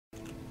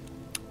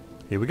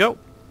here we go.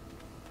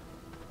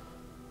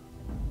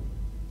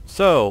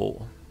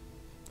 So,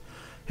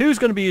 who's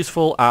going to be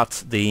useful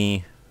at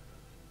the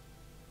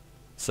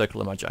Circle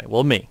of Magi?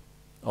 Well, me,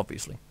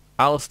 obviously.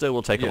 Alistair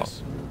will take along.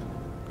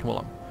 Come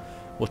along.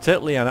 We'll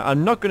take Leanna.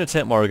 I'm not going to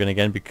take Morrigan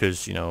again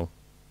because, you know,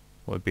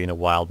 we're being a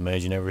wild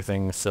mage and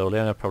everything. So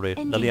Liliana probably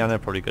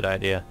a good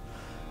idea.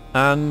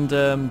 And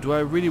do I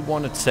really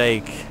want to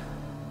take...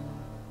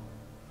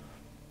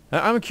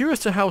 I'm curious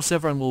to how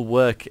Severin will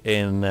work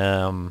in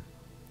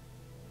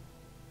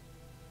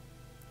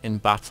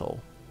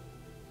battle.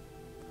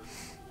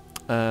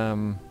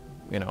 You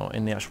know,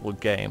 in the actual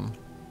game.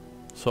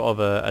 Sort of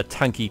a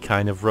tanky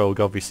kind of rogue,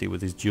 obviously,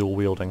 with his dual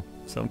wielding.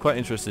 So I'm quite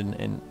interested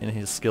in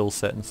his skill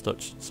set and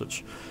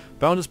such.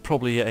 Bounder's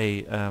probably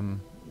a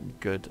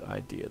good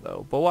idea,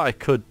 though. But what I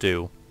could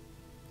do...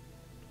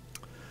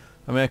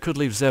 I mean, I could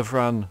leave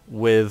Zevran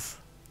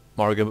with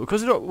Morrigan, but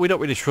because we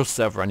don't really trust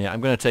Zevran yet, I'm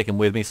going to take him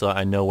with me so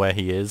I know where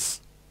he is.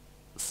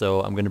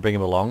 So I'm going to bring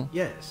him along.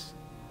 Yes.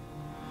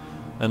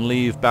 And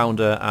leave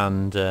Bounder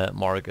and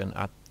Morrigan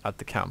at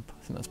the camp. I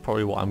think that's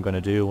probably what I'm going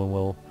to do, and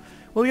we'll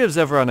give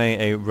Zevran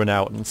a run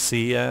out and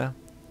see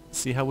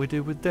how we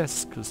do with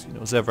this, because you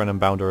know Zevran and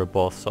Bounder are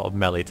both sort of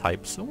melee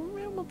types, so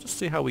we'll just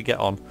see how we get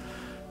on.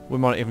 We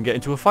might even get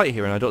into a fight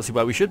here, and I don't see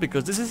why we should,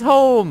 because this is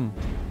home!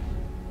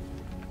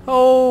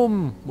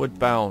 Homeward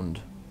bound.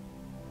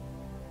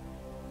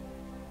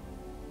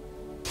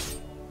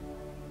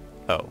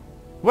 Oh.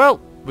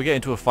 Well, we get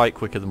into a fight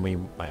quicker than we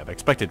might have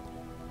expected.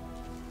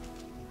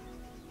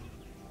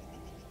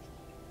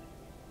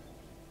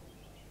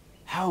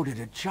 How did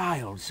a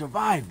child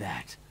survive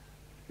that?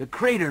 The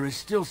crater is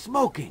still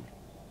smoking.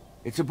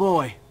 It's a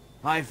boy.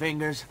 5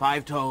 fingers,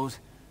 5 toes.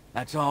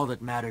 That's all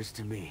that matters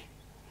to me.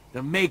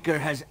 The Maker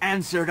has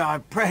answered our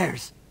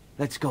prayers.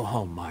 Let's go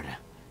home, Marta,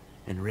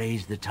 and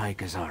raise the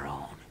tyke as our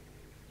own.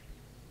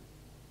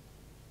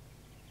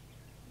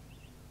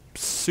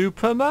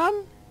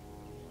 Superman?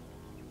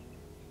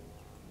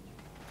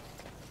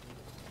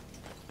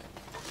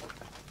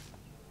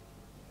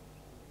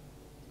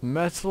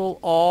 Metal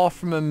ore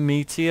from a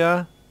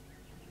meteor?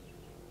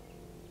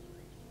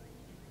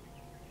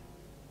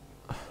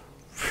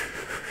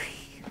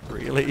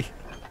 Really?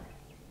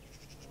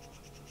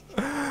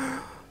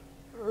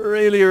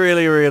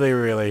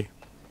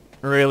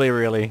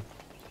 Really?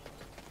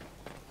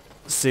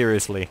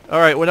 Seriously.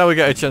 Alright, well now we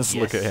get a chance to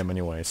look at him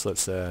anyway, so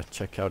let's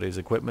check out his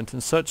equipment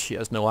and such. He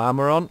has no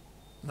armor on.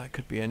 That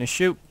could be an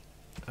issue.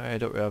 I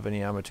don't have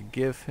any armor to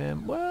give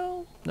him.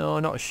 Well, no,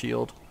 not a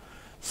shield.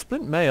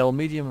 Splint mail,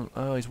 medium...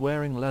 Oh, he's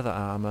wearing leather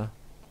armor.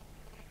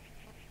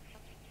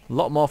 A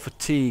lot more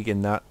fatigue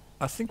in that.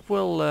 I think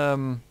we'll...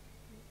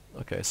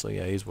 Okay, so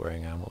yeah, he's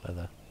wearing armor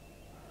leather.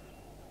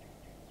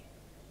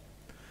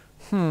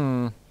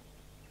 +2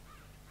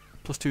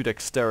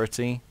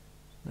 dexterity.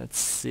 Let's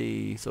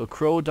see. So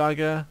crow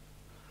dagger,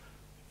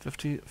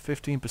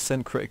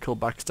 15% critical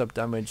backstab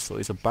damage. So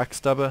he's a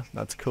backstabber.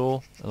 That's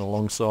cool. And a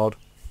longsword.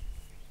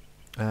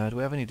 Do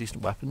we have any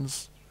decent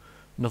weapons?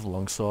 Another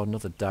longsword,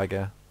 another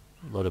dagger,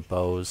 a load of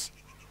bows.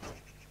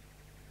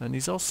 And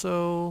he's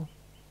also...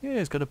 Yeah,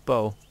 he's got a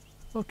bow.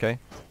 Okay.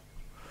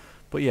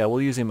 But yeah,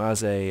 we'll use him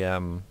as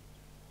a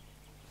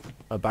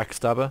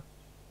backstabber.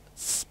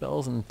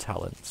 Spells and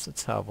talents.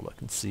 Let's have a look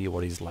and see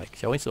what he's like,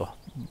 shall we? So,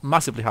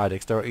 massively high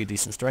dexterity,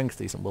 decent strength,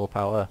 decent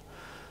willpower.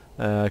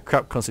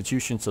 Crap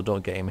constitution, so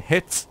don't get him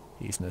hit.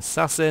 He's an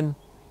assassin.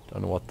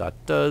 Don't know what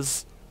that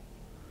does.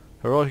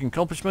 Heroic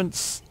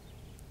accomplishments.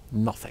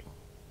 Nothing.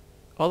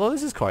 Although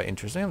this is quite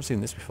interesting. I haven't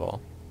seen this before.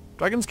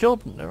 Dragons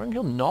killed? Never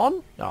killed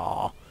none?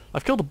 Aw.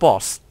 I've killed a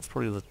boss. It's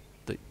probably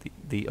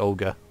the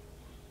ogre.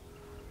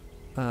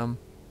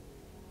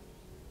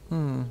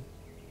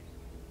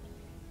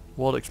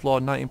 World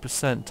explored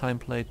 19%, time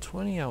played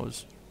 20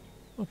 hours.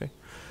 Okay.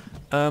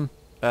 What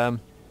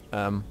am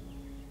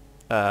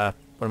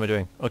I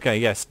doing? Okay,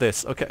 yes,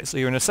 this. Okay, so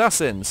you're an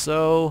assassin,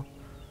 so...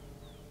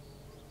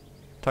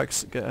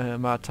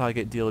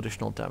 target deal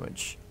additional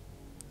damage.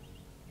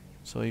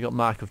 So you got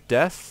Mark of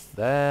Death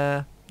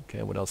there.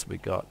 Okay, what else have we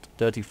got?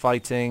 Dirty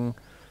Fighting,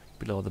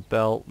 below the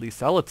belt,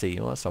 Lethality.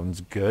 Well, that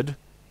sounds good.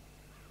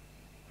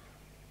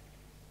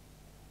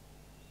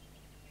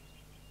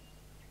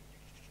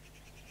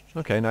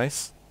 Okay,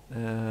 nice.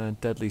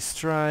 Deadly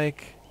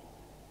Strike.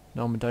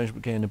 Normal damage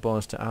but gain a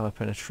bonus to armor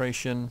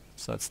penetration.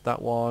 So that's that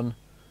one.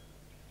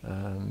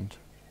 And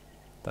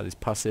that is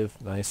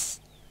passive. Nice.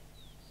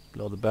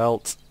 Below the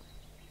belt.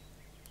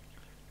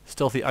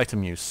 Stealthy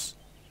item use.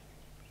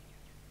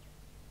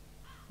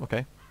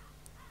 Okay.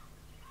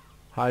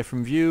 Hide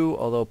from view,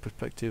 although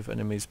perspective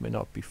enemies may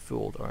not be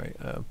fooled. Alright.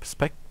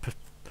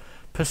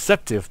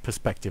 Perceptive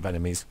perspective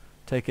enemies.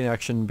 Taking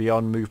action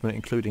beyond movement,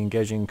 including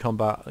engaging in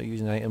combat or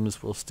using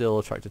items, will still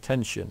attract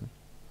attention.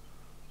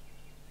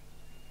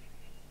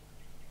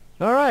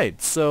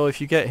 Alright, so if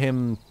you get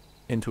him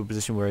into a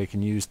position where he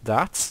can use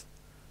that,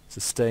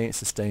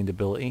 sustained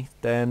ability,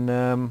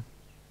 then...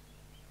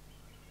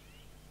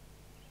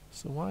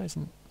 so why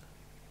isn't...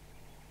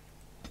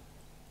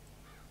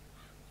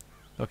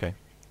 Okay,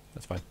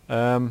 that's fine.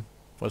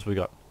 What else we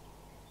got?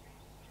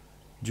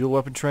 Dual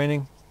weapon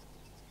training.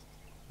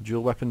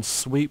 Dual weapon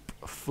sweep,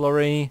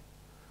 flurry.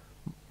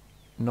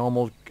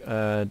 Normal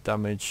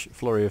damage,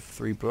 flurry of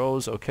 3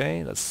 blows.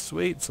 Okay, that's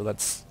sweet. So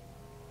that's...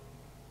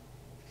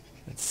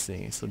 Let's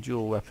see. So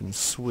dual weapon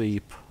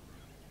sweep.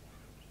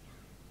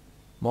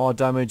 More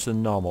damage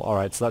than normal.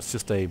 Alright, so that's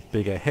just a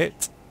bigger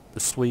hit. The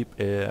sweep,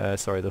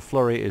 the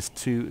flurry is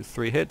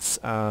 3 hits,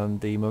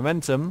 and the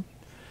momentum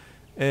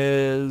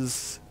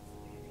is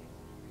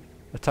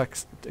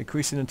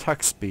increasing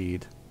attack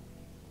speed.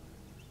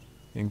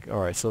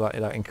 Alright, so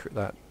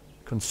that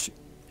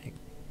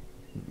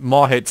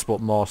more hits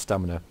but more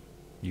stamina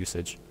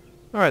usage.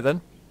 Alright then.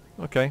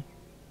 Okay.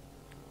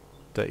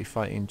 Dirty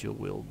fighting, dual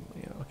wield.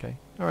 Yeah, okay.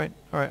 Alright,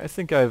 I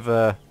think I've...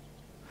 So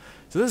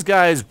this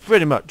guy is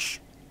pretty much...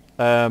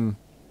 an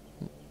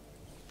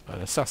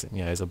assassin,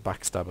 yeah, he's a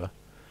backstabber.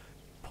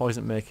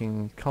 Poison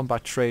making,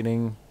 combat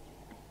training.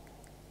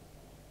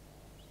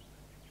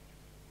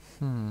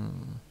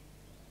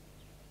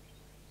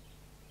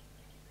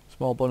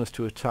 Small bonus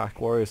to attack.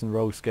 Warriors and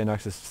rogues gain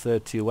access to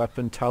 3rd tier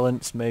weapon.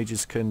 Talents.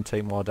 Mages can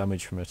take more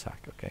damage from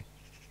attack. Okay.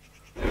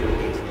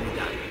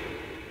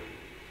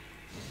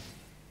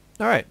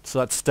 Alright, so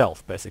that's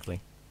stealth,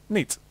 basically.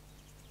 Neat.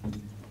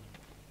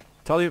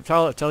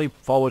 Tally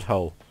forward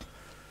ho.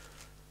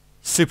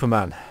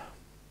 Superman.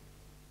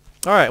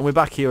 Alright, and we're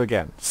back here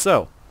again.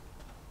 So,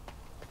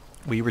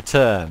 we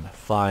return,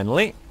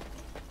 finally.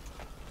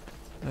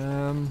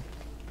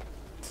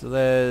 So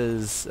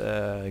there's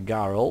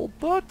Garl,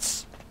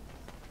 but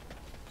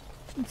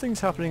some things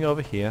happening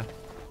over here.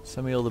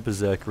 Samuel the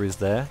Berserker is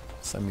there.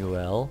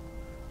 Samuel.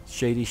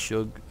 Shady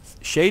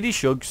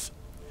Shugs.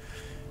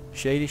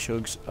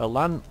 A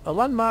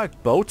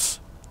landmark boat.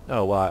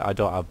 Oh, well, I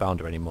don't have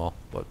Bounder anymore,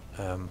 but,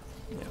 yeah,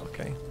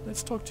 okay.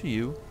 Let's talk to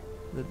you.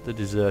 The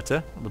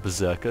deserter. The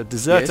Berserker.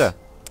 Deserter!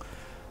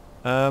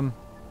 Yes.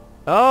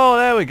 Oh,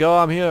 there we go,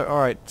 I'm here.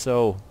 Alright,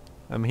 so,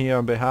 I'm here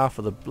on behalf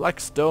of the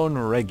Blackstone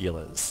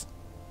Regulars.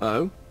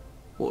 Oh?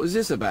 What was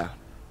this about?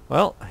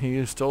 Well,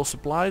 he stole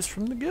supplies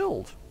from the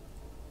guild.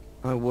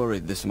 I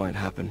worried this might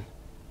happen.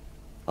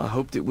 I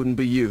hoped it wouldn't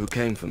be you who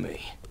came for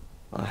me.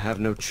 I have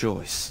no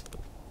choice.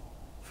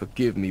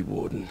 Forgive me,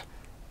 Warden,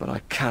 but I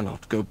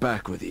cannot go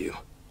back with you.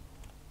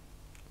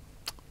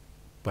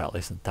 Well,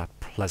 isn't that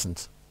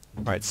pleasant?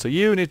 Right, so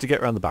you need to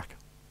get around the back.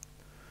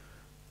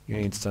 You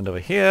need to stand over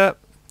here.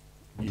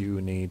 You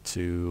need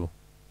to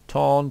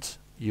taunt.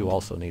 You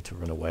also need to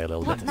run away a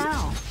little bit.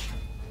 Now?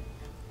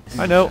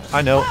 I know.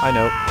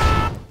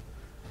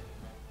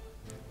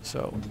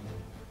 So.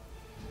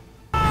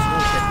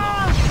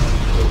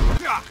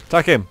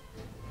 Attack him!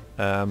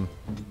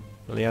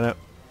 Liliana.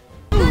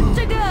 Good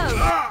to go!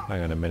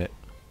 Hang on a minute.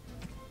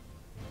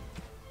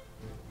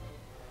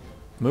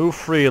 Move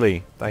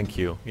freely. Thank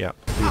you. Yeah,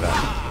 do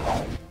that.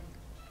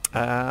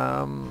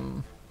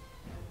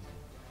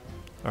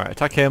 Alright,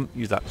 attack him.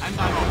 Use that.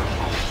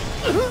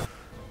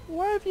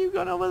 Why have you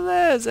gone over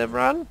there,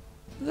 Zevran?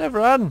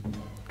 Zevran!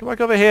 Come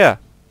back over here.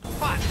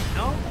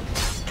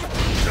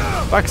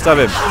 Backstab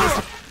him.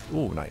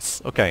 Ooh,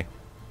 nice. Okay.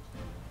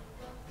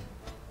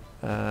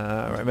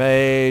 Right,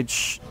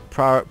 mage.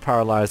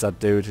 Paralyze that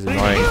dude. He's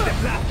annoying.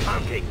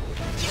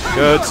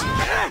 Good.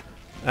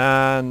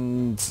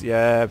 And,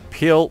 yeah,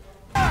 peel.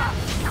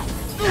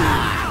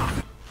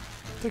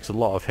 Takes a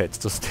lot of hits,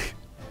 doesn't it?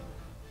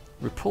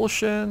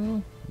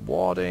 Repulsion,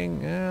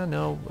 warding,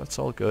 no, that's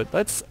all good.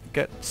 Let's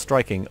get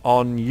striking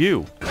on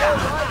you.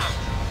 I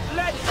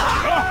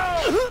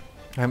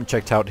haven't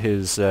checked out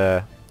his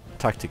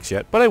tactics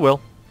yet, but I will.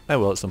 I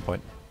will at some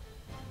point.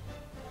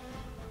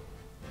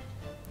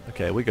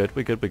 Okay, we're good.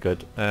 Use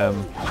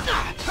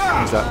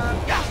that.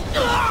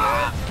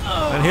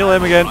 And heal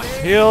him again.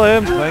 Heal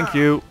him. Thank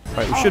you.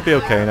 Right, we should be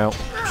okay now.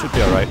 Should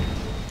be alright.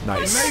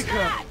 Nice.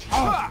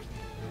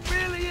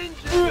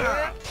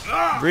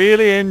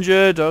 Really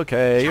injured?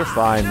 Okay, you're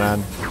fine,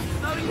 man.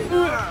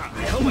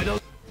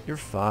 You're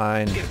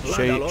fine.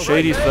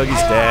 Shady's buggy's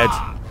dead.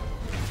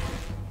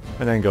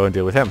 And then go and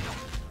deal with him.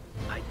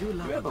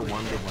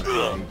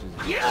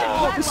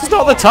 This is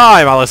not the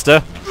time,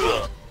 Alistair.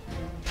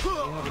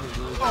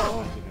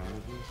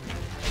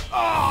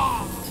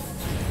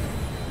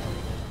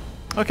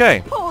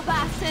 Okay. Poor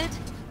bastard.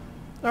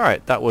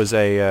 Alright, that was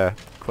a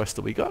quest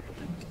that we got.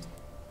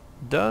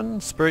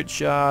 Done. Spirit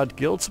Shard,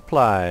 Guild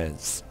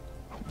Supplies.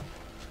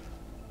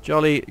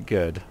 Jolly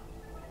good.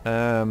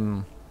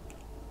 Landmark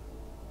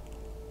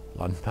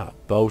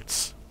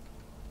boats.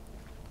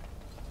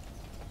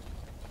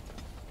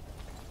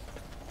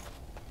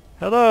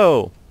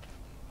 Hello!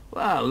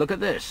 Well, look at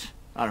this.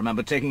 I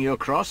remember taking you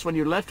across when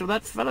you left with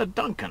that fella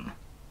Duncan.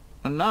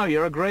 And now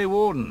you're a Grey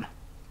Warden.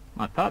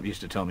 My pap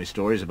used to tell me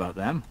stories about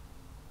them.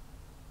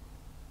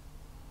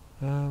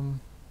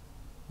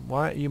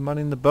 Why are you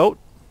manning the boat?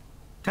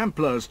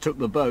 Templars took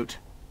the boat.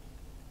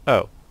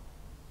 Oh.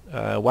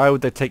 Why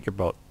would they take your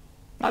boat?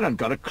 I don't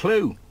got a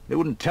clue. They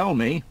wouldn't tell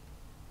me.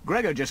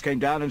 Gregor just came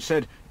down and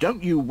said,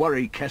 "Don't you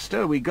worry,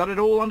 Kester, we got it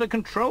all under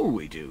control,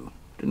 we do."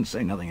 Didn't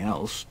say nothing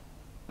else.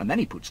 And then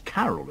he puts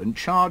Carol in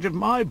charge of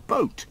my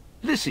boat.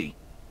 Lissy,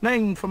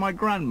 named for my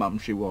grandmum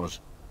she was.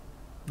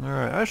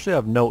 Alright, I actually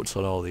have notes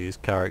on all these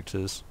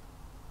characters.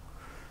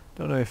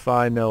 Don't know if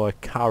I know a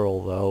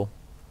Carol though.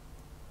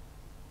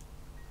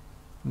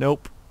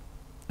 Nope.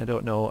 I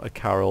don't know a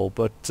Carol,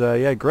 but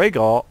yeah,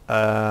 Gregor,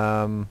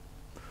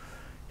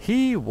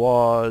 he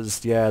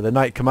was, yeah, the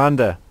Knight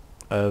Commander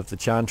of the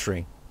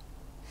Chantry.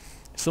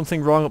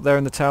 Something wrong up there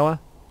in the tower?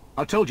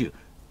 I told you,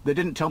 they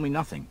didn't tell me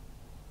nothing.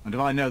 And if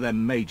I know they're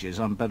mages,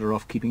 I'm better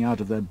off keeping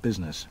out of their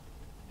business.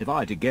 If I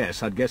had to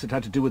guess, I'd guess it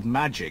had to do with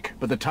magic,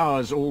 but the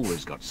tower's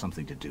always got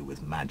something to do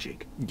with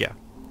magic. Yeah.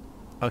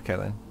 Okay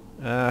then.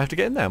 I have to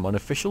get in there. I'm on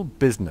official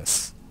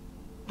business.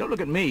 Don't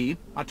look at me.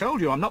 I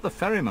told you, I'm not the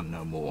ferryman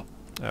no more.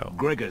 Oh.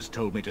 Gregor's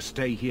told me to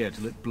stay here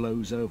till it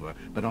blows over,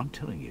 but I'm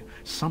telling you,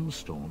 some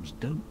storms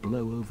don't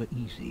blow over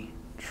easy.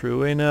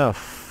 True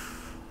enough.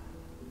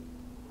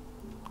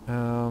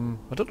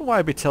 I don't know why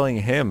I'd be telling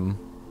him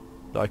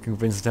that I can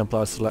convince the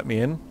Templars to let me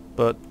in,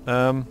 but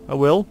I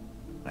will.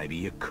 Maybe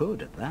you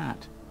could at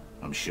that.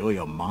 I'm sure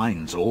your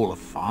mind's all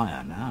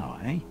afire now,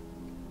 eh?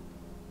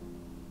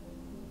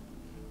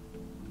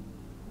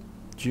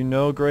 Do you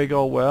know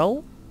Gregor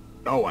well?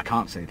 Oh, I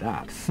can't say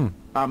that.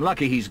 I'm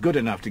lucky he's good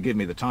enough to give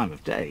me the time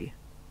of day.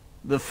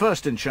 The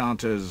first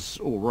enchanter's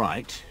all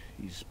right.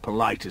 He's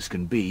polite as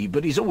can be,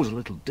 but he's always a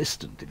little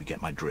distant, if you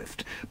get my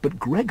drift. But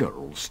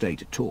Gregor'll stay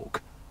to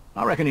talk.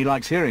 I reckon he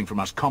likes hearing from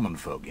us common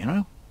folk, you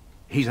know?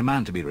 He's a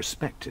man to be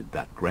respected,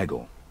 that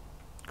Gregor.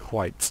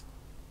 Quite.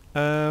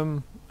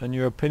 And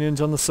your opinions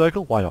on the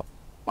circle? Why not?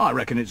 I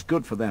reckon it's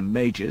good for them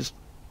mages.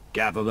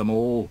 Gather them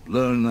all,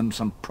 learn them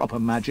some proper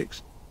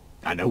magics.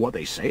 I know what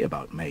they say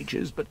about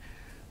mages, but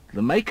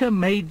the Maker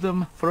made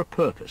them for a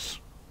purpose.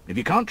 If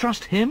you can't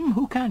trust him,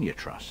 who can you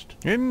trust?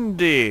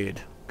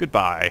 Indeed.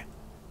 Goodbye.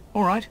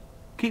 All right.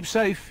 Keep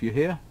safe, you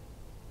hear?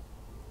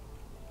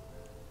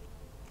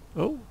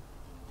 Oh.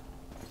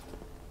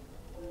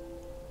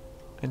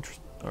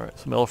 Interesting. Alright,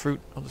 some yellow fruit.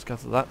 I'll just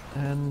gather that.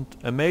 And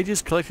a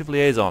mage's collective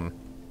liaison.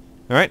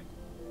 Alright.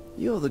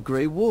 You're the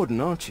Grey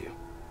Warden, aren't you?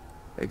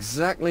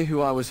 Exactly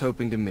who I was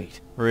hoping to meet.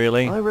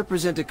 Really? I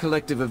represent a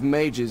collective of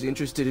mages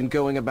interested in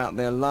going about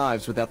their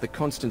lives without the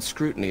constant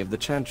scrutiny of the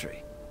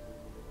Chantry.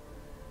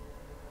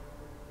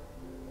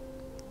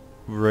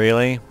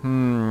 Really?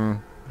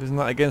 Isn't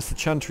that against the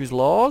Chantry's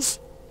laws?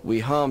 We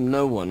harm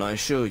no one, I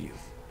assure you.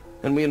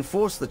 And we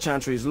enforce the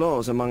Chantry's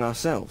laws among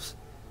ourselves.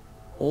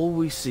 All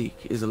we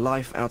seek is a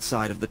life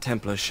outside of the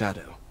Templar's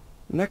shadow.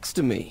 Next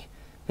to me,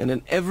 and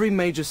in every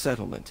major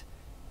settlement,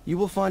 you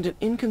will find an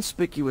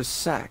inconspicuous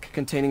sack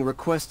containing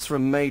requests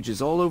from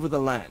mages all over the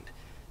land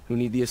who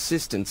need the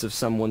assistance of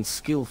someone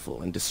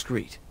skillful and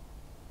discreet.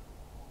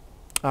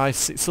 I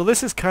see. So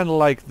this is kind of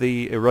like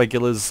the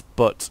irregulars,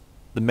 but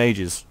the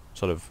mages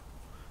sort of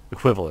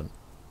equivalent.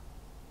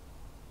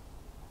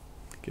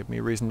 Give me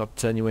a reason not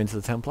to turn you into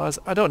the Templars?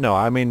 I don't know.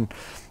 I mean,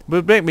 it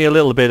would make me a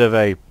little bit of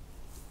a...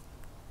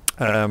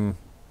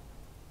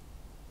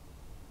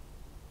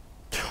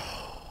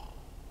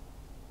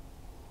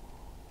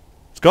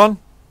 It's gone.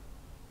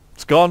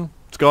 It's gone.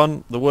 It's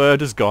gone. The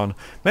word is gone.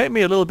 Make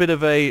me a little bit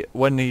of a...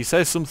 when he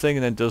says something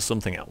and then does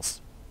something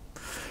else.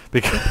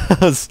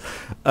 Because...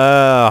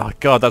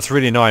 God, that's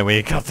really annoying when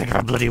you can't think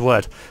of a bloody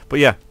word. But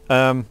yeah.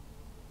 Oh,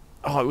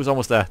 it was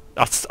almost there.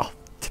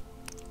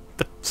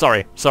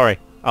 Sorry.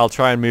 I'll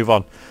try and move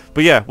on.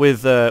 But yeah,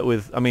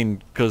 I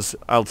mean, because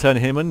I'll turn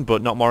him in,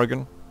 but not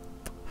Morrigan.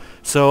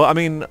 So, I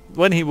mean,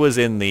 when he was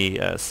in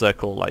the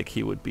circle, like,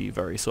 he would be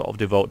very sort of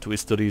devout to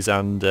his studies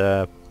and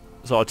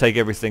sort of take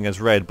everything as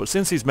read. But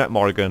since he's met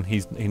Morrigan,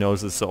 he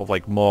knows there's sort of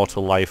like more to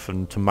life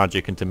and to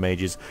magic and to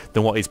mages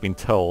than what he's been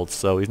told.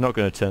 So he's not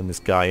going to turn this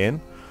guy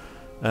in.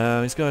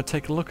 He's going to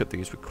take a look at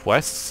these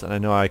requests, and I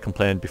know I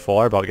complained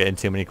before about getting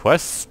too many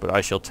quests, but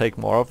I shall take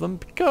more of them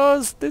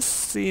because this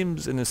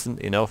seems innocent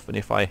enough, and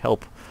if I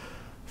help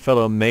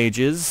fellow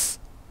mages...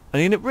 I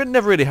mean, it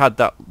never really had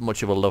that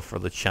much of a love for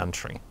the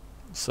Chantry,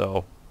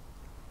 so...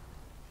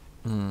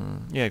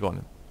 yeah, go on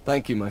then.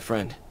 Thank you, my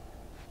friend.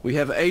 We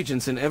have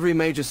agents in every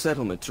major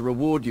settlement to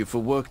reward you for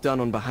work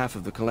done on behalf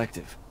of the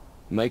collective.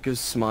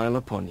 Makers smile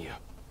upon you.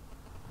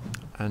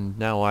 And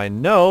now I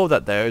know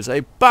that there's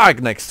a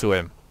bag next to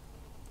him.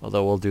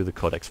 Although we'll do the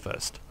codex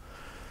first.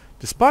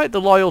 Despite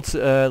the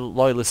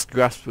loyalist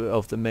grasp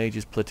of the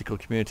mages' political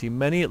community,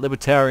 many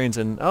libertarians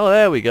and... oh,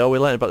 there we go, we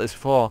learned about this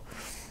before.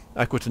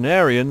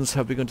 Aquatenarians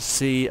have begun to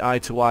see eye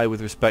to eye with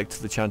respect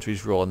to the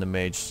Chantry's role in the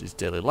mage's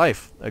daily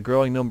life. A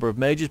growing number of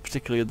mages,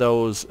 particularly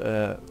those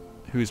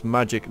whose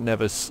magic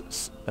never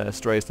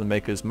strays the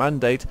Maker's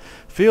mandate,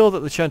 feel that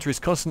the Chantry's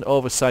constant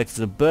oversight is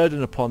a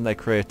burden upon their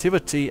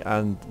creativity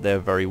and their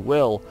very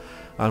will,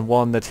 and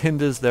one that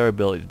hinders their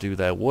ability to do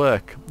their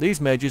work.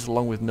 These mages,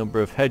 along with a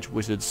number of hedge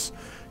wizards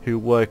who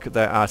work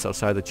their art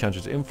outside the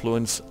Chantry's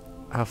influence,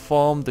 have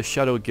formed the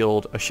Shadow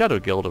Guild, a Shadow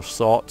Guild of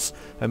sorts,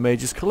 a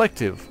mages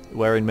collective,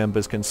 wherein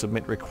members can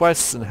submit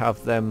requests and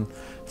have them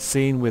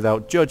seen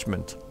without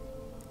judgment.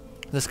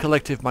 This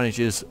collective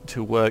manages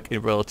to work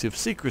in relative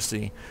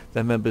secrecy,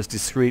 their members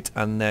discreet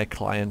and their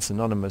clients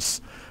anonymous.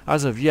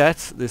 As of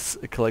yet, this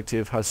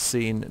collective has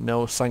seen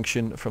no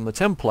sanction from the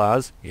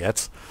Templars,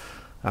 yet,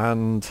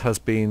 and has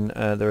been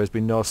there has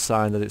been no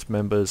sign that its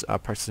members are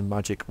practicing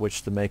magic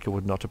which the Maker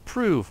would not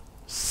approve.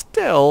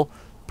 Still,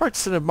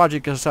 practicing of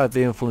magic outside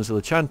the influence of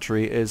the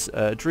Chantry is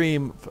a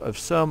dream of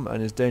some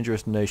and is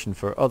dangerous nation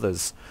for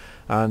others,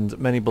 and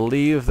many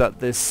believe that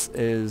this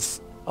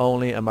is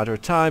only a matter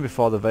of time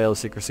before the veil of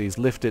secrecy is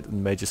lifted and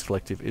the Mages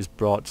Collective is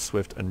brought to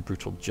swift and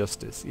brutal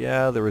justice.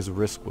 Yeah, there is a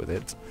risk with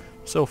it.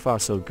 So far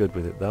so good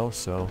with it though,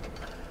 so...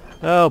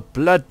 Oh,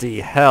 bloody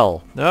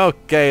hell.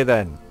 Okay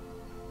then.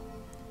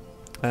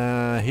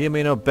 Hear me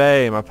and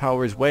obey. My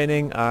power is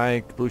waning.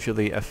 I, Blucher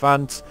the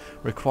Effant,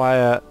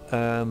 require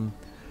a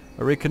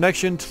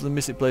reconnection to the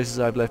mystic places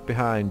I've left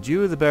behind.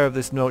 You, the bearer of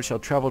this note, shall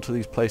travel to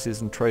these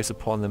places and trace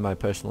upon them my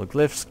personal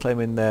glyphs,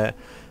 claiming their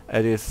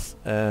Edrith's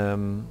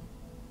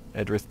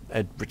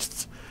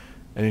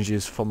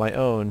energies for my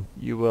own.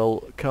 You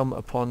will come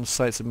upon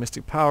sites of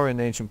mystic power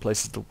in ancient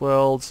places of the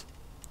world.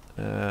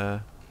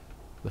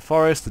 The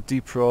forest, the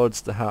deep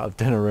roads, the heart of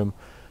Denerim,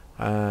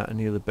 and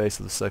near the base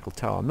of the Circle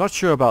Tower. I'm not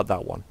sure about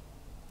that one.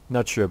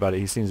 Not sure about it.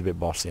 He seems a bit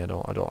bossy. I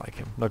don't like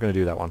him. Not going to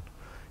do that one.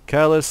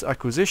 Careless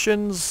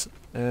acquisitions.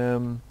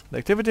 The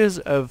activities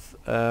of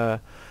the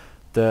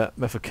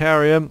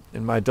Mephicarium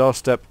in my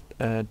doorstep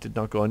did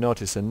not go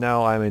unnoticed, and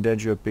now I am in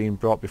danger of being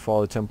brought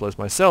before the Templars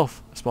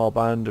myself. A small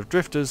band of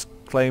drifters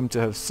claim to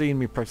have seen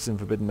me practicing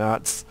forbidden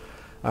arts,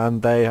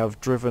 and they have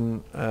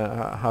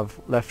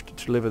left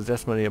to deliver the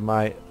testimony of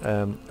my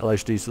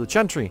alleged deeds to the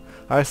Chantry.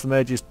 I ask the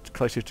Mages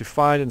Collective to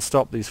find and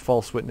stop these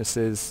false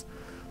witnesses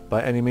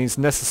by any means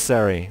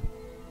necessary.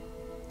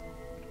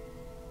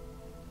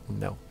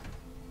 No.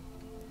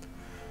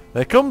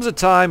 There comes a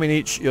time in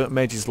each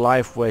mage's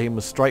life where he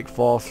must strike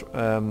forth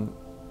from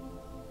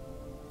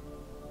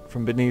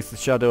beneath the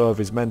shadow of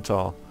his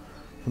mentor.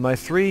 For my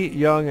 3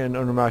 young and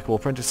unremarkable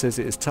apprentices,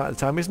 it is the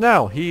time is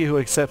now. He who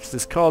accepts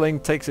this calling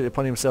takes it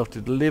upon himself to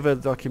deliver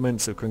the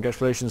documents of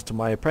congratulations to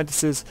my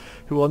apprentices,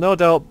 who will no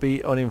doubt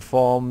be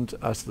uninformed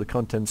as to the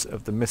contents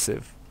of the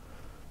missive.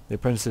 The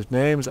apprentices'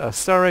 names are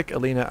Sarek,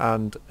 Alina,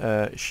 and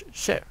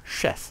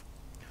Sheth.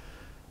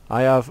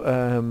 I have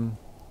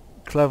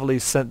cleverly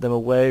sent them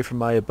away from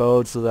my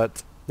abode so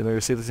that they may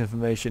receive this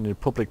information in a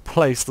public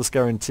place, thus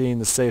guaranteeing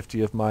the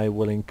safety of my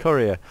willing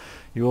courier.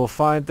 You will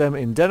find them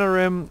in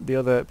Denerim, the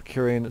other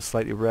Epicurean,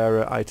 slightly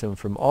rarer item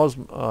from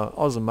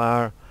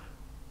Ozamar.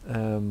 I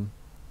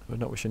would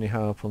not wish any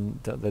harm upon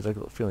their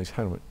delicate feelings.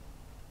 Hang on a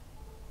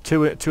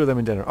minute. Two of them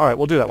in Denerim. Alright,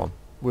 we'll do that one.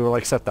 We will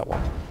accept that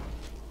one.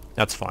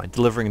 That's fine.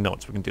 Delivering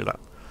notes, we can do that.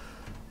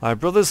 My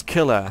brother's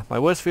killer. My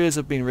worst fears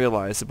have been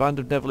realised. A band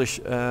of devilish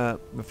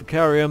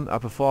Mephicarium are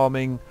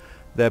performing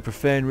their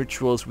profane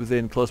rituals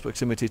within close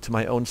proximity to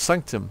my own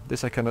sanctum.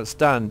 This I cannot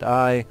stand.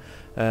 I,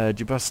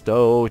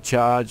 Gibasto,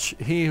 charge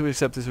he who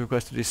accepts this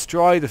request to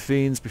destroy the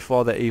fiends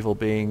before their evil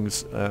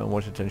beings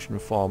unwanted attention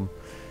from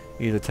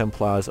either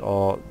Templars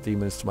or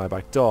demons to my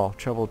back door.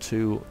 Travel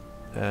to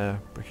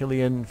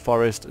Brachilian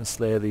Forest and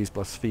slay these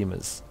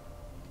blasphemers.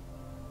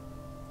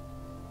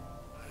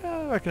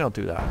 I reckon I'll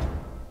do that.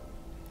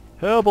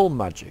 Herbal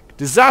magic.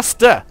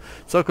 Disaster!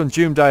 So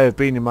consumed I have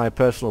been in my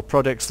personal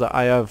products that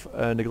I have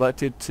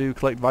neglected to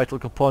collect vital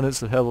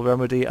components of herbal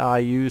remedy I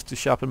use to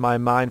sharpen my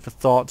mind for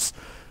thoughts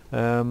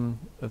of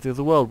the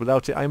other world.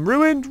 Without it I am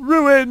ruined!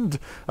 Ruined!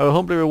 I will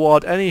humbly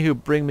reward any who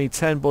bring me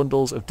 10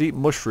 bundles of deep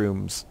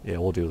mushrooms. Yeah,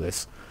 we'll do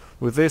this.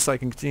 With this I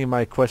can continue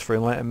my quest for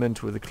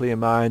enlightenment with a clear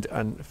mind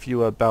and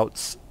fewer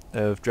bouts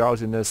of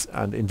drowsiness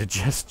and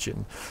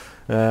indigestion.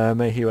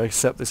 May he who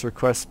accept this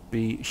request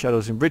be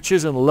shadows in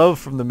riches and love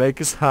from the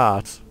Maker's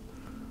heart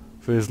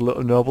for his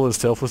noble and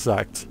selfless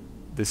act.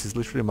 This is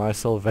literally my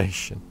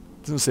salvation.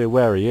 Doesn't say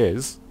where he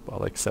is, but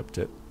I'll accept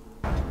it.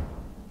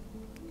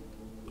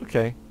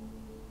 Okay.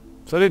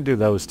 So I didn't do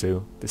those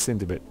two. They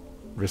seemed a bit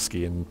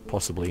risky and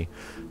possibly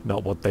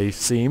not what they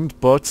seemed,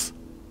 but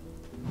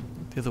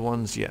the other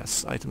ones,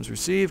 yes. Items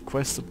received,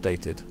 quests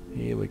updated.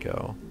 Here we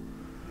go.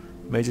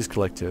 Mages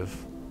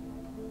Collective.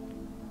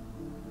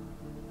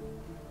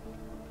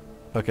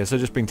 Okay, so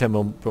just bring 10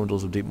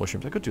 bundles of deep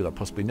mushrooms. I could do that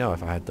possibly now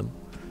if I had them.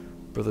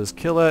 Brother's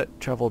Killer,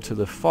 travel to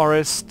the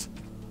forest.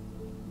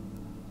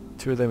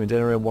 2 of them in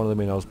Denerim, 1 of them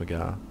in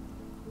Osmagar.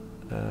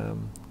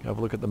 Have a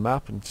look at the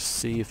map and just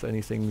see if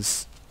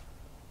anything's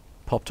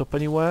popped up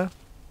anywhere.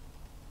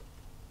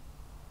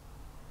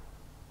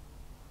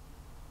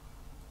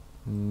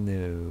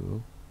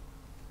 No.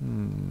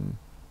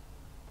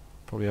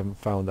 Probably haven't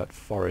found that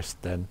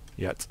forest then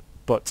yet.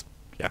 But,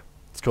 yeah,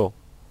 it's cool.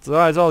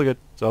 So, it's all good.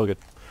 It's all good.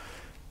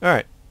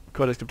 Alright,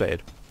 Codex updated.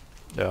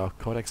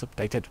 Codex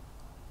updated.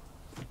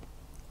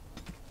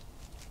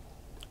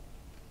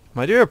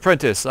 My dear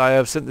apprentice, I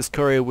have sent this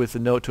courier with a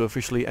note to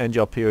officially end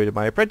your period of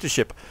my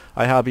apprenticeship.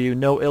 I harbour you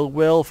no ill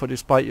will, for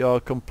despite your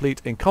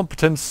complete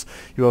incompetence,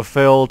 you have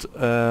failed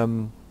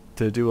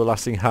to do a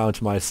lasting harm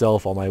to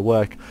myself or my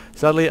work.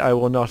 Sadly, I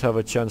will not have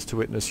a chance to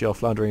witness your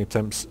floundering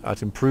attempts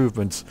at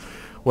improvement.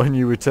 When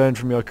you return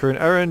from your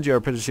current errand, your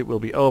apprenticeship will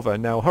be over.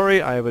 Now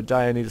hurry, I have a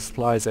dire need of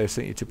supplies I have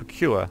sent you to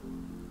procure.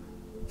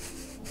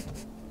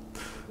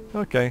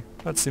 Okay,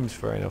 that seems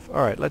fair enough.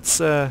 Alright, let's,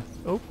 oh.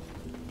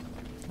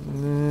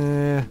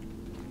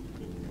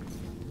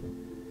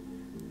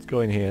 go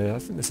in here. I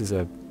think this is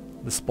the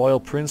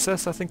Spoiled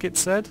Princess, I think it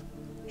said.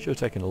 Should have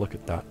taken a look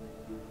at that.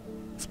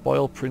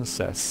 Spoiled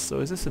Princess.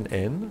 So is this an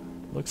inn?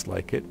 Looks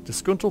like it.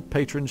 Disgruntled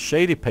patron,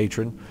 shady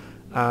patron,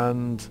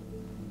 and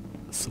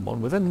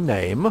someone with a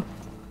name,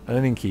 and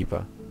an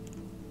innkeeper.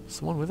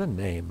 Someone with a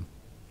name.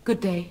 Good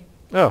day.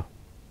 Oh.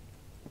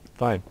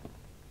 Fine.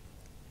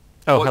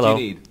 Oh, What do hello.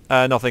 you need?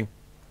 Nothing.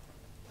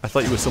 I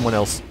thought you were someone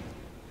else.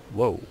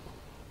 Whoa.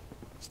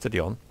 Steady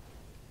on.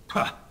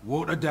 Pah,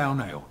 water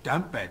down ale,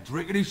 damp beds,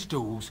 rickety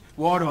stools.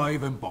 Why do I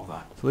even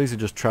bother? So these are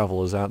just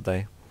travellers, aren't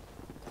they?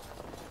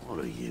 What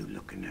are you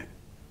looking at?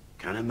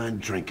 Can a man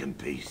drink in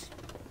peace?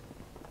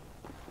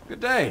 Good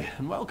day,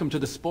 and welcome to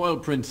the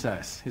Spoiled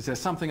Princess. Is there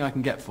something I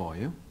can get for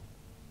you?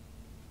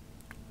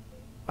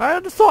 I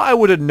thought I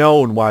would have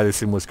known why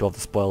this inn was called the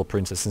Spoiled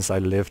Princess since I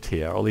lived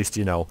here, or at least,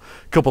 you know,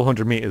 a couple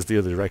hundred meters the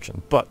other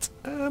direction. But,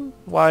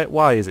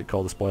 why is it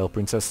called the Spoiled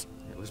Princess?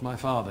 It was my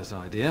father's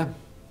idea.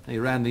 He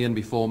ran the inn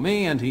before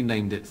me, and he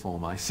named it for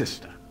my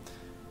sister.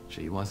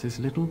 She was his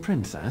little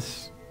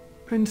princess.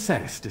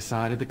 Princess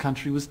decided the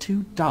country was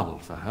too dull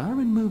for her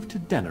and moved to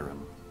Denerim.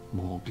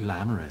 More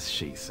glamorous,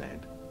 she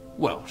said.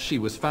 Well, she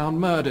was found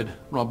murdered,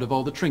 robbed of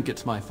all the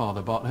trinkets my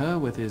father bought her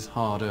with his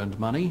hard-earned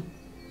money.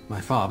 My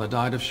father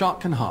died of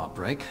shock and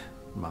heartbreak.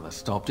 Mother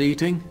stopped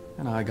eating,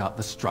 and I got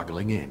the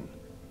struggling inn.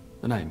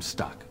 The name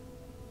stuck.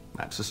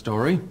 That's the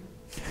story.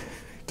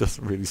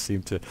 Doesn't really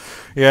seem to...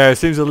 Yeah, it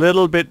seems a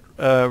little bit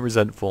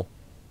resentful.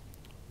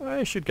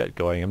 I should get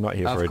going. I'm not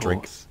here for a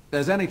drink. If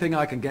there's anything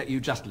I can get you,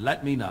 just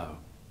let me know.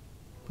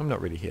 I'm not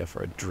really here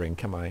for a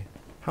drink, am I?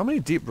 How many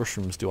deep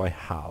mushrooms do I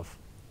have?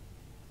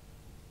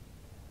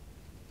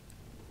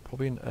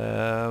 Probably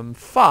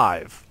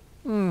 5.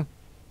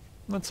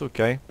 That's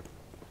okay.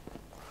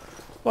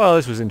 Well,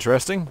 this was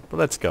interesting, but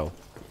let's go.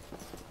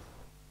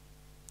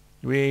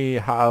 We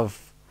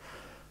have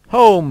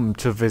home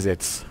to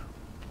visit.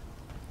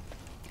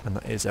 And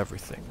that is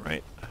everything,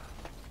 right?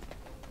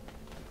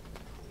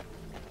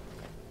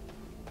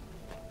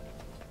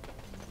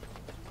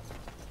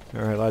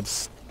 Alright,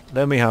 lads.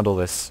 Let me handle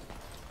this.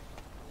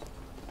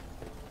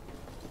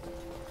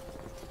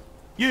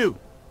 You're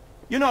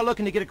not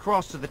looking to get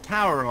across to the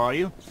tower, are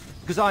you?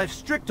 Because I have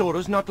strict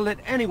orders not to let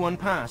anyone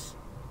pass.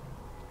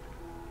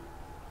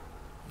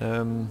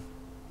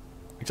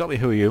 Exactly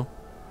who are you?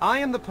 I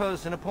am the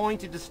person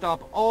appointed to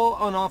stop all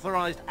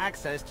unauthorized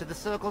access to the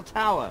Circle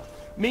Tower.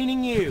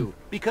 Meaning you,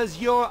 because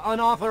you're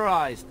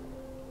unauthorized.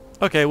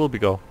 Okay, we'll be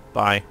go.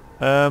 Bye.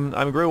 I'm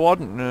a Grey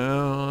Warden.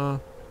 I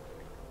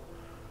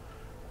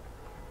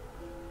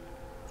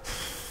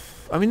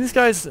mean, these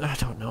guys, I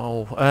don't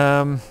know.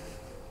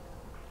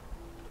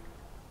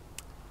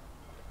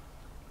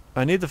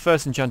 I need the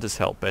first enchanter's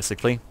help,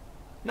 basically.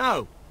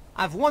 No,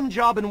 I've one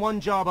job and one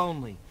job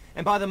only.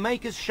 And by the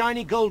Maker's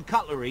shiny gold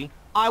cutlery,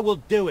 I will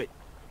do it.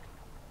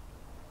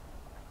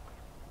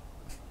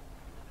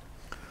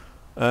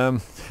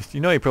 You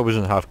know he probably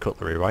doesn't have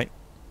cutlery, right?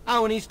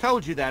 Oh, and he's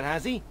told you that,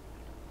 has he?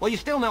 Well, you're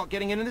still not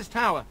getting into this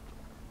tower.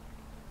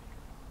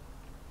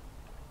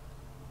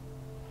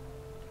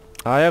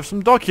 I have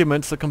some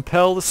documents that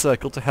compel the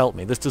Circle to help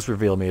me. This does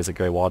reveal me as a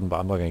Grey Warden, but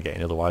I'm not going to get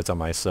any otherwise,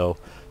 am I? So,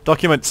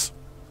 documents.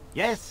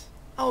 Yes?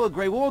 Oh, a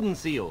Grey Warden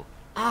seal.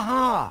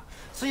 Aha!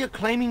 So you're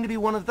claiming to be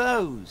one of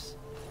those.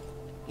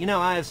 You know,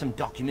 I have some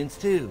documents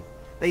too.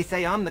 They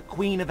say I'm the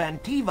Queen of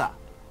Antiva.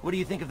 What do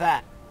you think of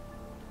that?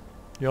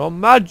 Your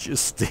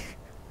Majesty.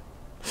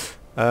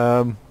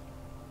 Aren't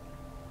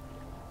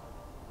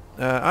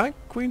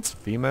queens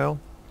female?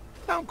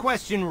 Don't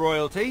question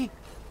royalty.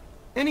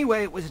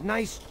 Anyway, it was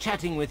nice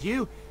chatting with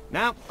you.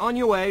 Now, on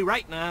your way,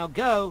 right now,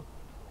 go.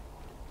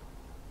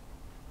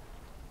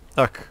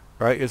 Look,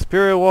 right, your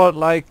superior won't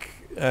like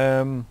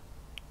that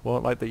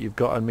you've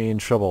gotten me in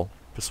trouble.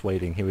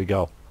 Persuading, here we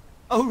go.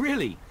 Oh,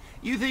 really?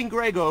 You think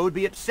Gregor would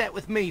be upset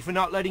with me for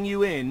not letting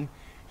you in?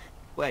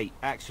 Wait,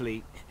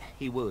 actually,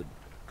 he would.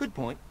 Good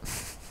point.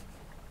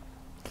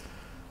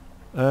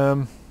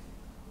 Yeah,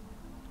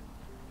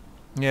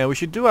 we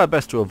should do our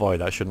best to avoid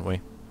that, shouldn't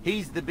we?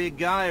 He's the big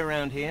guy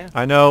around here.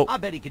 I know. I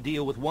bet he could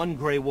deal with one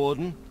Grey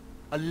Warden.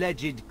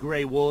 Alleged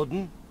Grey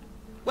Warden.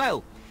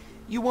 Well,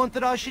 you want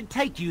that I should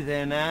take you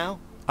there now?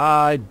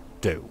 I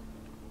do.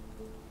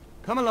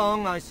 Come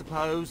along, I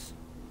suppose.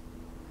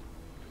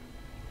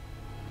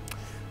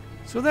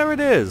 So there it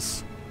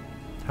is.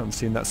 Haven't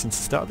seen that since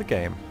the start of the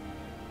game.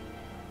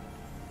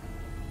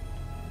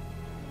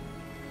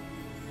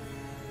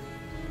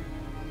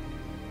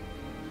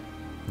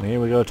 Here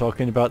we go,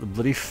 talking about the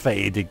bloody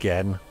Fade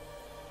again.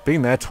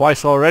 Been there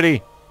twice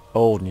already.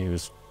 Old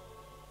news.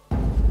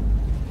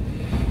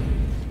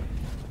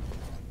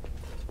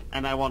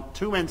 And I want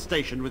 2 men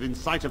stationed within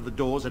sight of the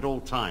doors at all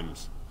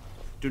times.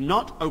 Do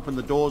not open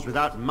the doors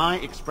without my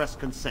express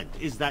consent.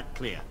 Is that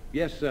clear?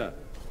 Yes, sir.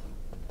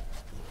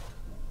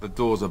 The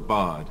doors are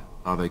barred.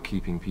 Are they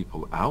keeping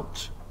people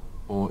out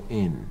or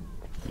in?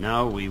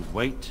 Now we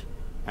wait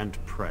and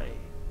pray.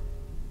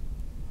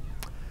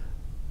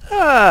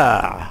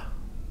 Ah.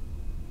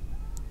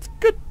 It's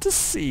good to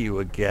see you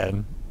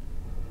again.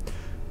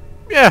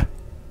 Yeah.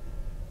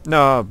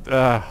 No,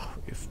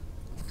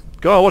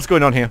 Go on, what's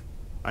going on here?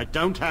 I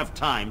don't have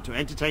time to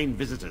entertain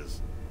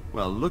visitors.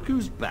 Well, look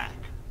who's back.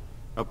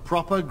 A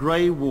proper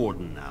Grey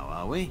Warden now,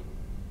 are we?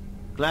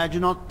 Glad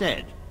you're not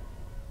dead.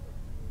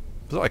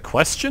 Was that a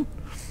question?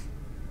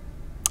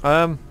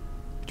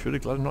 Truly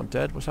glad I'm not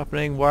dead. What's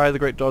happening? Why are the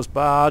great doors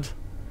barred?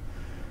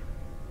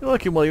 You're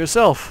looking well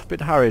yourself. A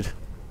bit harried.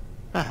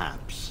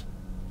 Perhaps.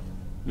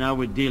 Now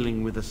we're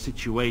dealing with a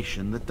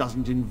situation that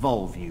doesn't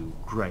involve you,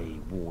 Grey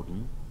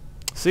Warden.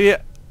 See,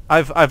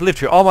 I've lived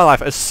here all my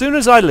life. As soon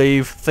as I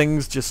leave,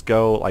 things just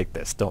go like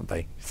this, don't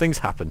they? Things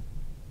happen.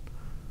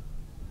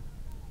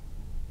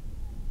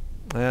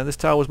 This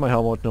tower was my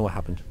home. I want to know what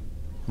happened.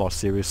 More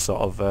serious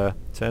sort of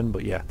turn,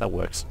 but yeah, that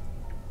works.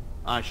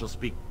 I shall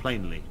speak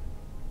plainly.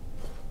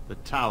 The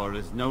tower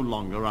is no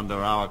longer under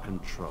our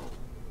control.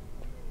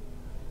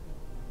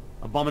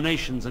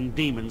 Abominations and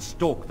demons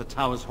stalk the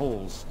tower's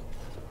halls.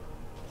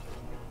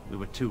 We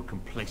were too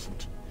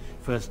complacent.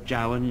 First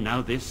Jowan,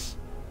 now this.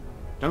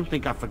 Don't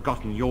think I've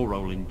forgotten your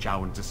role in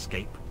Jowan's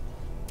escape.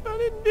 I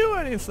didn't do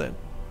anything.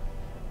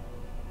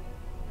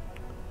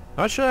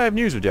 Actually, I have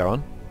news of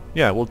Darren.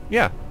 Yeah, well,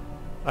 yeah.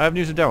 I have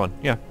news of Darren,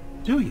 yeah.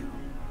 Do you?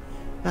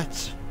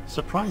 That's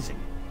surprising.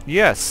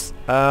 Yes,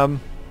 I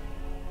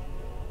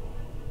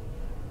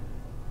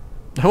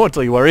won't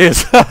tell you where he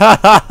is.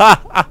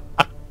 I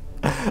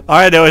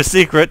know a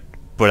secret,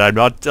 but I'm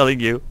not telling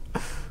you.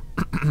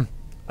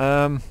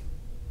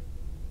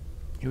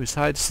 He was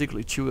hired to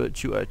secretly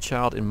tutor a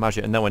child in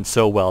magic, and that went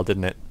so well,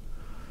 didn't it?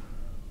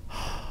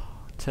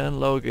 Turn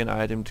Logan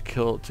eyed him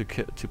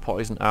to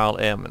poison Al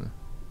Airman.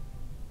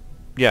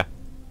 Yeah.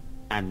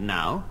 And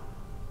now?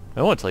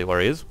 I won't tell you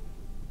where he is.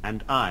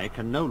 And I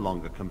can no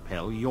longer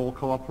compel your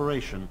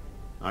cooperation.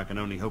 I can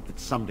only hope that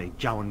someday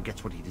Jowan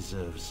gets what he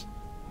deserves.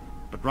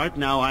 But right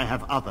now I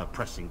have other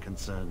pressing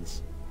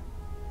concerns.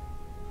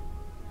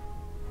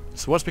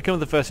 So what's become of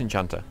the first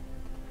enchanter?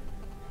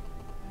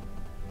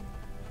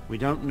 We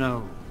don't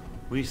know.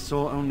 We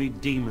saw only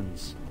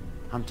demons,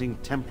 hunting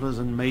Templars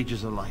and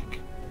mages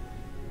alike.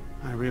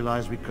 I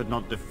realized we could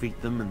not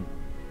defeat them and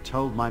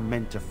told my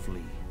men to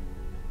flee.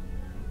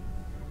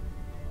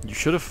 You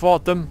should have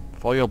fought them.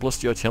 For all your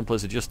bluster,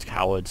 Templars are just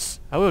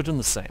cowards. I would have done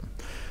the same.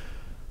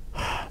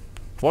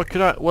 What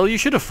could I... Well, you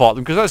should have fought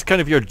them, because that's kind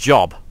of your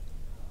job.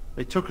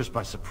 They took us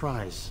by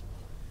surprise.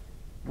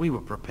 We were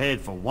prepared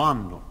for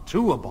one or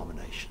two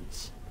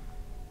abominations.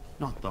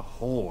 Not the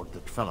horde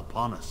that fell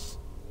upon us.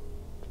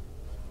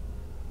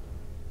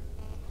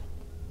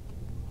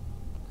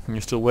 You're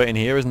still waiting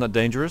here, isn't that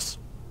dangerous?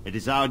 It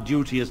is our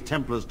duty as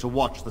Templars to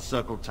watch the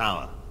Circle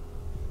Tower.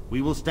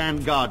 We will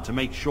stand guard to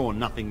make sure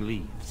nothing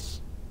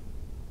leaves.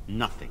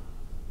 Nothing.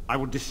 I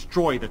will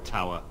destroy the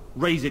tower,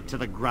 raze it to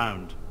the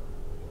ground.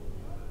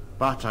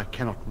 But I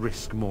cannot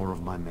risk more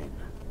of my men.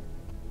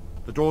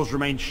 The doors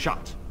remain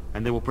shut,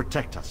 and they will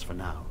protect us for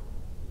now.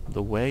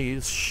 The way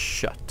is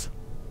shut.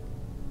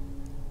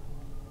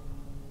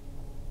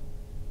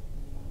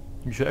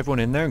 You shut everyone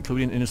in there,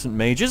 including innocent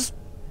mages?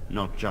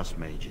 Not just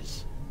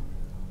mages,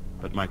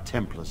 but my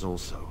Templars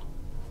also.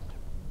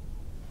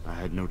 I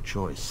had no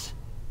choice.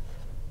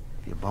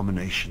 The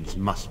abominations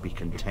must be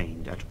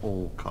contained at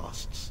all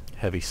costs.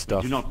 Heavy stuff.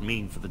 I do not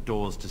mean for the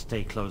doors to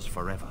stay closed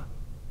forever.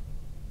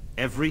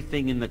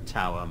 Everything in the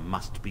tower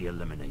must be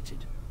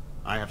eliminated.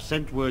 I have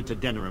sent word to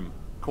Denerim,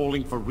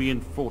 calling for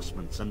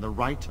reinforcements and the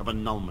right of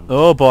annulment.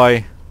 Oh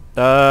boy.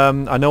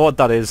 I know what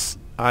that is.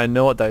 I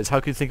know what that is. How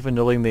can you think of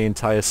annulling the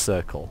entire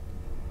circle?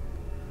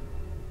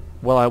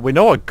 Well, we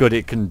know what good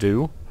it can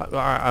do.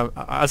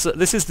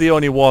 This is the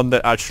only one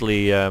that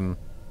actually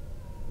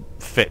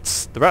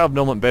fits. The right of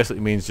annulment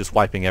basically means just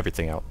wiping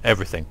everything out.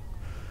 Everything.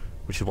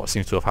 Which is what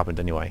seems to have happened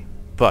anyway.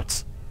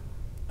 But,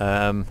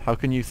 how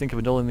can you think of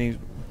annulling these?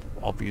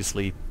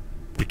 Obviously,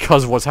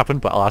 because of what's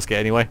happened, but I'll ask it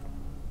anyway.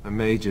 The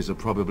mages are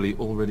probably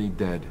already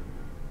dead.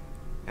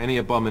 Any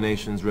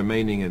abominations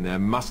remaining in there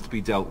must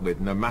be dealt with,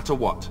 no matter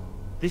what.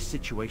 This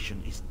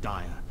situation is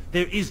dire.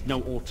 There is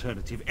no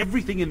alternative.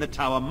 Everything in the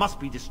tower must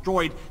be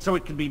destroyed so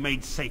it can be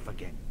made safe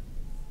again.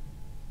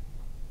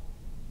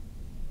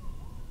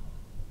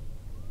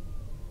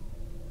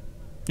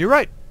 You're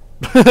right.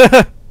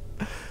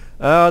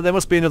 There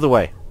must be another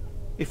way.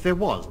 If there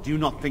was, do you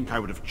not think I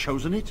would have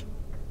chosen it?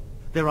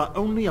 There are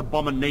only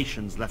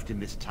abominations left in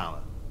this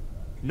tower.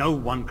 No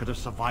one could have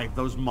survived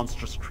those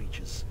monstrous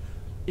creatures.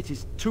 It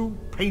is too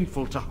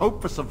painful to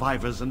hope for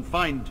survivors and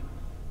find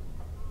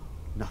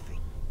nothing.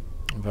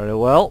 Very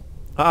well.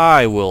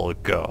 I will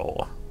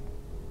go.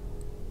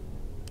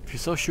 If you're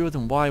so sure,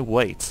 then why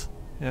wait?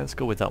 Yeah, let's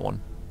go with that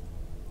one.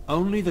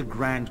 Only the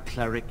Grand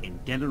Cleric in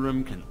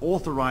Denerim can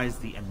authorize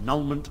the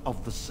annulment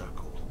of the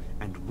Circle,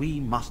 and we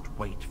must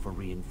wait for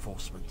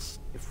reinforcements.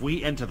 If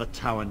we enter the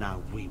tower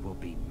now, we will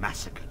be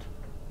massacred.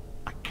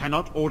 I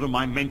cannot order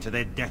my men to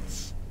their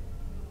deaths.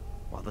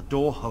 While the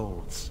door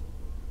holds,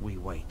 we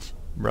wait.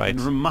 Right.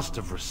 Denerim must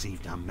have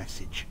received our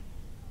message.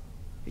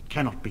 It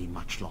cannot be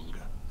much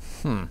longer.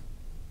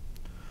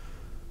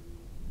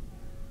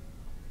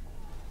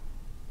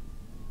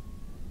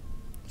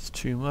 It's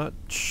too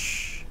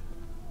much.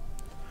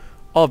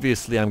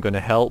 Obviously I'm going to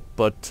help,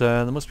 but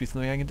there must be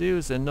something I can do.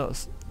 Is there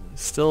not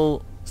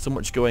still so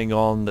much going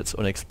on that's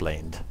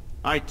unexplained?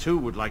 I too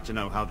would like to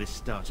know how this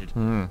started.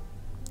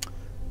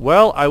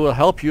 Well, I will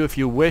help you if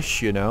you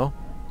wish, you know.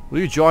 Will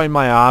you join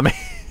my army?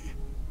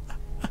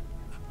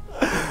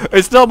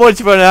 It's not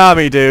much of an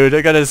army, dude,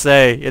 I gotta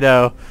say, you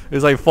know.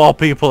 There's like 4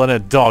 people and a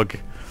dog.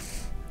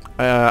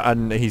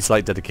 And he's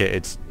like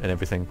dedicated and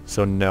everything,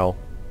 so no.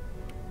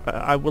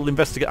 I will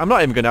investigate. I'm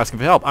not even going to ask him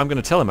for help. I'm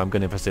going to tell him I'm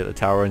going to investigate the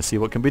tower and see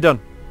what can be done.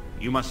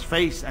 You must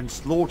face and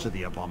slaughter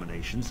the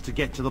abominations to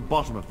get to the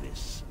bottom of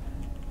this.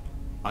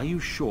 Are you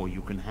sure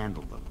you can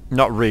handle them?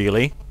 Not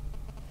really.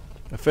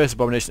 I faced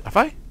abominations. Have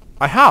I?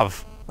 I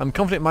have. I'm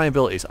confident in my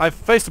abilities. I've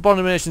faced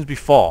abominations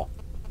before.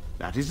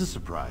 That is a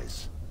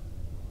surprise.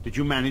 Did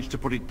you manage to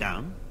put it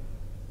down?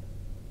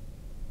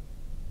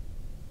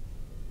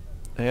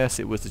 Yes,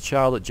 it was the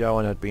child that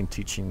Jowan had been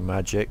teaching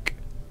magic.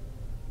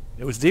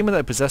 It was a demon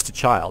that possessed a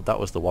child. That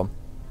was the one.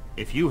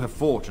 If you have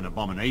fought an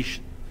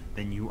abomination,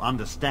 then you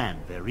understand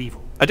their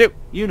evil. I do.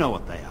 You know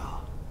what they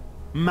are.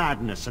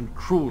 Madness and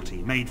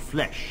cruelty made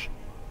flesh.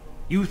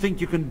 You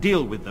think you can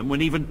deal with them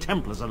when even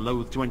Templars are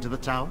loath to enter the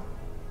tower?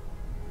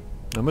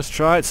 I must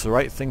try. It's the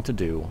right thing to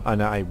do,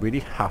 and I really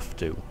have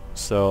to.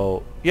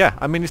 So, yeah,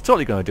 I mean, he's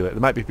totally going to do it. There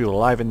might be people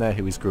alive in there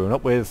who he's grown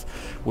up with.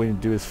 We need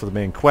to do this for the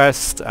main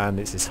quest, and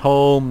it's his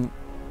home.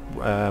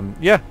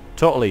 Yeah,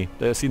 totally.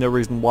 I see no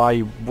reason why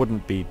he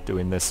wouldn't be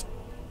doing this.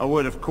 A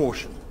word of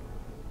caution.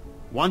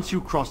 Once you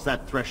cross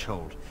that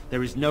threshold,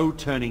 there is no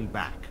turning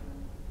back.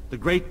 The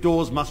great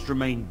doors must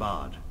remain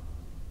barred.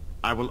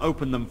 I will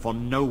open them for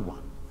no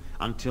one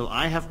until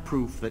I have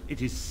proof that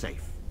it is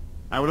safe.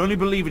 I will only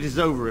believe it is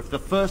over if the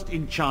first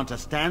enchanter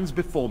stands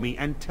before me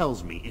and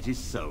tells me it is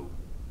so.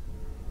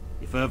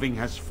 If Irving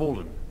has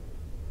fallen,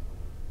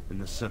 then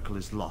the circle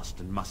is lost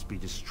and must be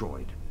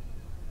destroyed.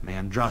 May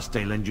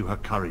Andraste lend you her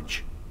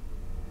courage,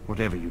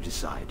 whatever you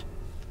decide.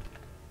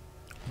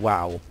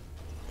 Wow.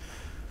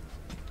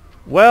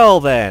 Well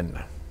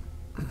then.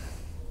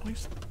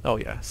 Oh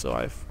yeah, so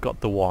I've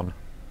got the one.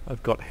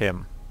 I've got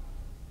him.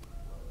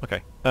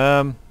 Okay.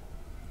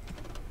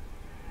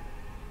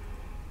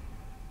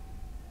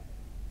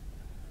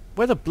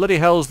 Where the bloody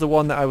hell's the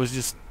one that I was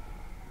just...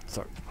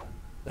 Sorry.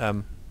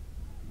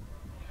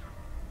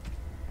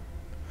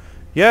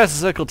 Yes, the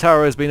Circle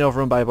Tower has been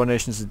overrun by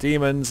abominations and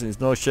demons and is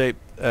no shape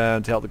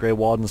to help the Grey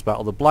Wardens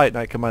battle the Blight.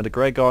 Knight Commander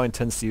Gregor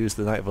intends to use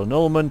the Night of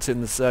Annulment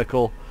in the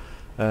Circle,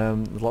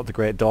 lock the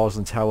Great Doors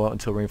and Tower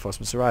until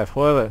reinforcements arrive.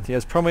 However, he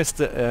has promised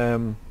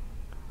that,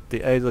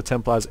 the aid of the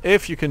Templars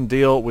if you can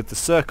deal with the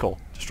Circle.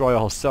 Destroy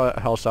all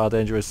hostile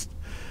dangerous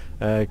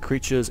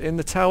creatures in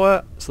the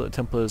tower so that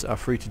Templars are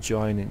free to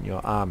join in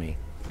your army.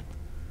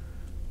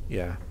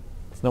 Yeah,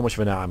 it's not much of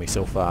an army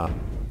so far.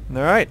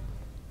 Alright.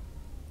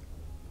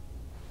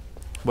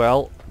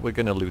 Well, we're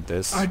gonna loot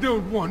this. I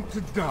don't want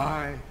to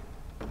die.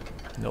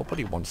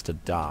 Nobody wants to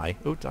die.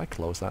 Oh, did I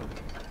close that?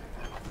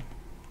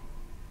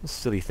 A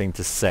silly thing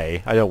to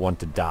say. I don't want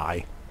to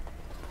die.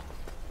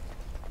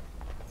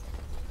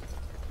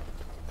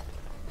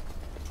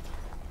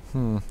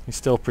 He's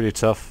still pretty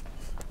tough.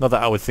 Not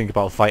that I would think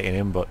about fighting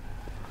him, but...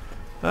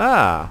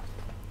 Ah!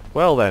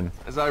 Well then.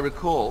 As I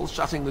recall,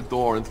 shutting the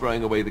door and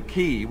throwing away the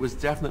key was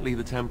definitely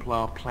the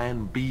Templar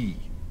Plan B.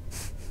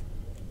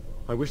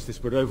 I wish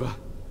this were over.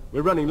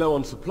 We're running low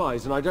on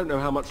supplies, and I don't know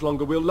how much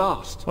longer we'll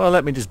last. Well,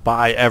 let me just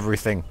buy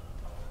everything.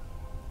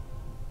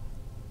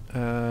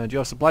 Do you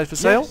have supplies for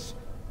sale? Yes.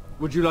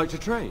 Would you like to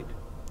trade?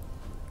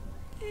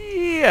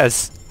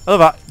 Yes. I love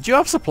that. Do you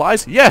have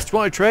supplies? Yes. Do you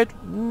want to trade?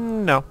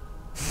 No.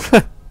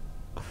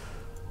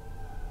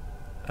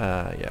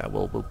 Yeah,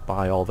 we'll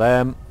buy all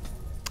them.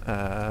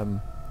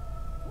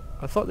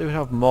 I thought they would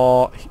have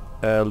more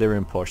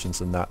lyrium potions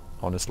than that,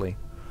 honestly.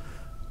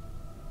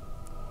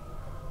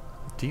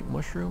 Deep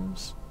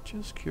mushrooms?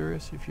 Just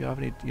curious if you have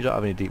any... You don't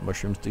have any deep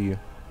mushrooms, do you?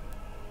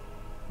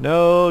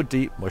 No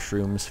deep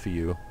mushrooms for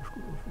you.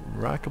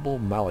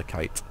 Rackable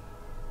malachite.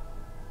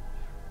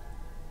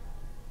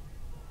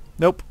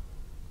 Nope.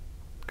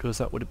 Because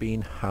that would have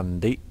been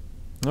handy.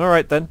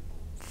 Alright then.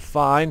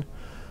 Fine.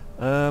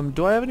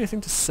 Do I have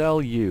anything to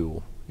sell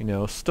you? You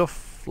know,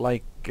 stuff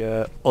like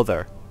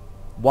other.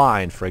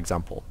 Wine, for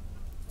example.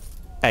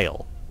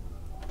 Ale.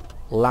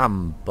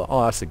 Lamb.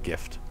 Oh, that's a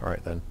gift.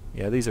 Alright then.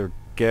 Yeah, these are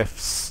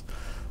gifts.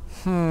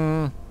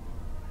 Quartz,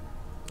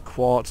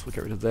 we'll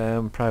get rid of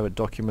them. Private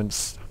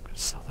documents. I'm going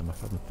to sell them. I've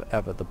had them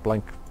forever. The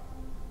blank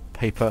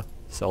paper.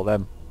 Sell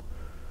them.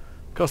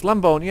 Of course,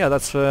 Lambone, yeah,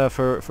 that's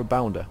for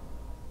Bounder.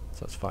 So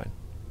that's fine.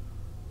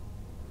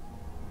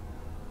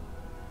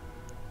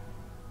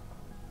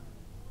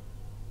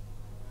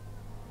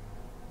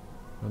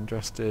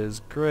 Andraste's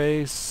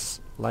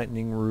Grace.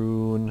 Lightning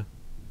Rune.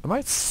 I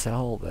might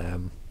sell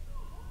them.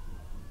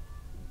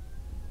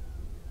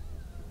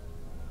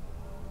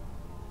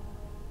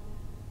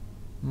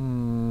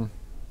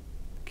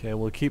 Okay,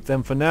 we'll keep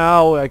them for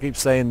now. I keep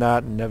saying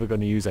that and never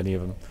going to use any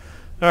of them.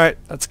 Alright,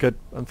 that's good.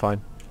 I'm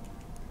fine.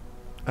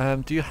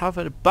 Do you have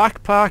a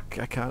backpack?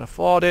 I can't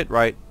afford it.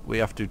 Right, we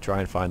have to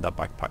try and find that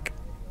backpack.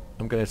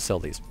 I'm going to sell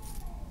these.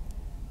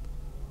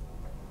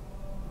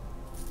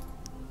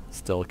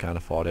 Still can't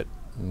afford it.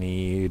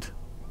 Need.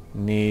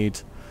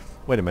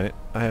 Wait a minute.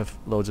 I have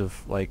loads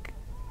of, like,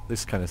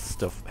 this kind of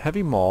stuff.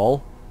 Heavy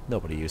maul.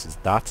 Nobody uses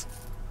that.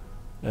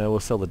 We'll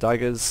sell the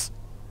daggers.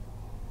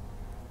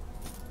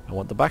 I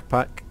want the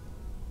backpack.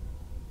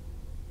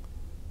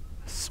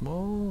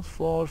 Small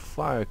flawed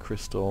fire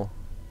crystal.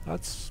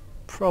 That's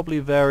probably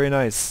very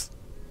nice.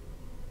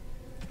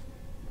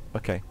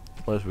 Okay.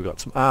 What else we got?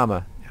 Some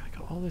armor. Yeah, I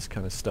got all this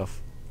kind of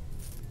stuff.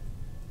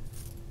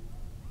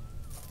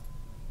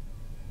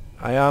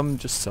 I am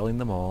just selling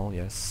them all,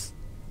 yes.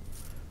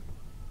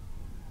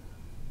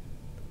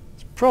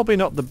 It's probably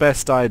not the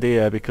best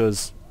idea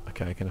because...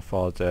 Okay, I can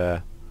afford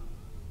the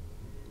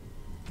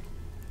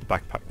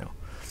backpack now.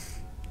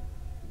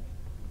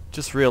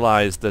 Just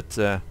realised that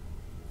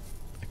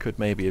I could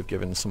maybe have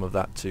given some of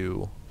that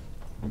to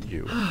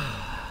you.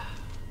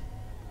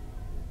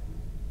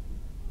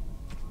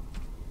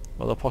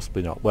 Well,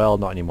 possibly not. Well,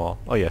 not anymore.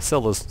 Oh yeah,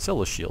 sell the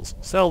shields.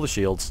 Sell the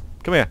shields.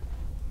 Come here.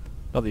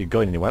 Not that you're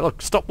going anywhere.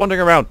 Look, stop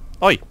wandering around.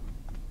 Oi!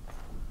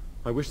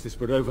 I wish this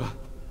were over.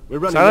 We're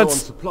running Silence. low on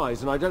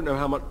supplies, and I don't know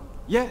how much...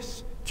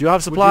 Yes! Do you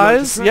have Would you like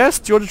to supplies? trade? Yes?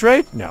 Do you want to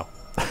trade? No.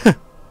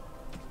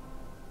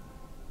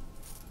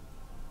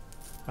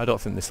 I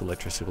don't think this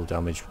electrical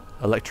damage...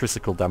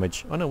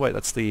 Oh no, wait,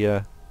 that's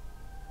the...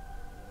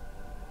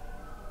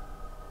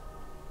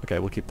 Okay,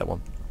 we'll keep that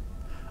one.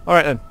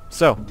 Alright then.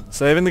 So,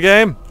 saving the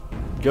game.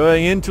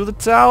 Going into the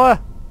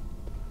tower.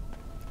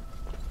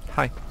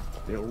 Hi.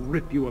 They'll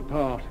rip you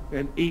apart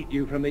and eat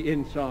you from the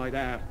inside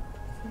out.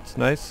 It's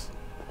nice.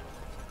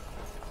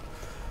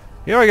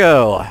 Here we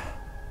go.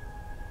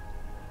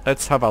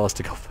 Let's have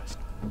Alistair go first.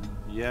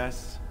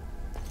 Yes.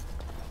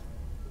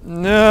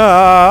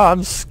 No,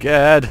 I'm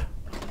scared.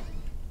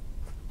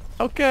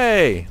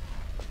 Okay.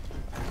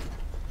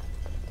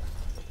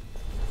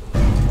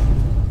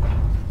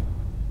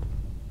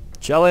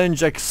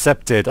 Challenge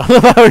accepted. I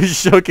love how he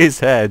shook his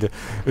head.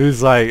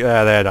 He's like,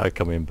 they're not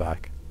coming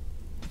back.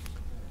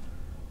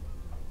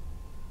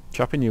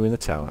 Trapping you in the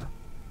tower.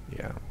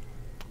 Yeah.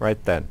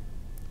 Right then.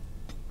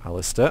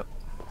 Alistair.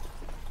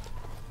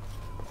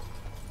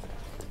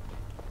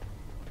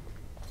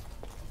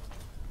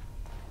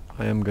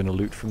 I am going to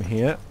loot from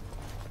here.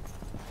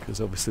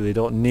 Because obviously they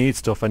don't need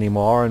stuff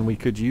anymore and we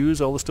could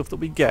use all the stuff that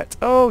we get.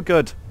 Oh,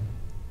 good.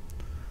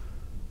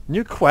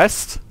 New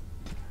quest.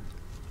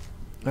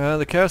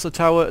 The Carousel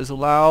Tower has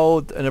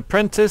allowed an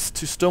apprentice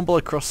to stumble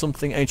across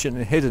something ancient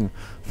and hidden.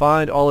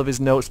 Find all of his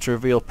notes to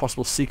reveal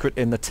possible secret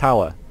in the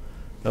tower.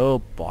 Oh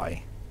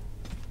boy.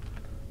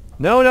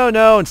 No, no,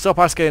 no, and stop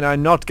asking.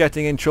 I'm not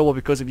getting in trouble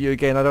because of you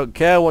again. I don't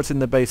care what's in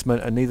the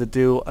basement, and neither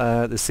do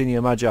the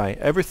Senior Magi.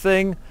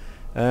 Everything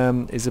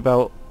is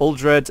about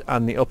Uldred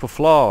and the upper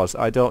floors.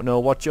 I don't know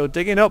what you're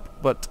digging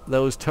up, but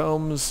those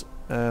tomes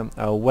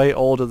are way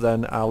older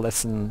than our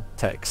lesson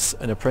texts.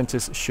 An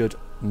apprentice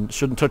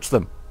shouldn't touch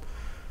them.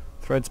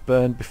 Threads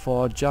burned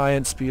before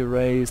giants be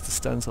erased.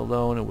 Stands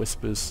alone and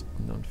whispers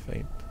none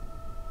faint.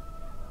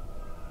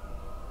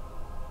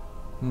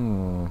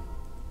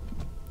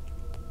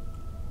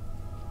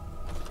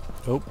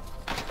 Oh.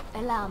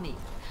 Allow me.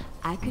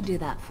 I could do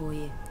that for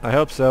you. I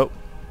hope so.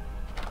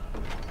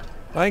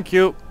 Thank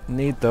you.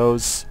 Need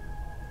those.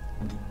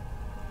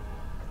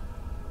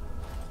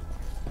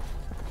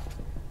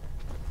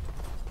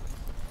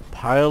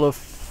 Pile of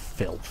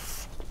filth.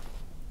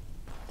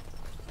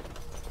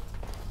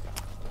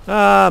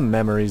 Ah,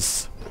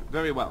 memories.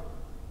 Very well.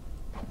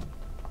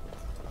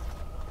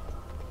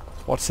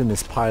 What's in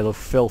this pile of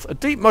filth? A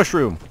deep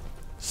mushroom!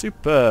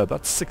 Superb.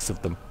 That's 6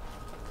 of them.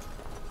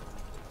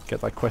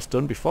 Get that quest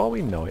done before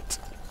we know it.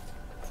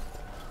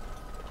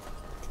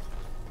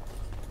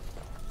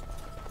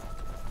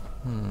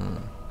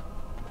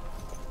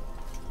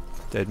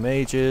 Dead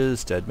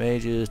mages, dead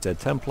mages, dead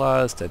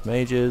Templars, dead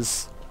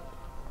mages.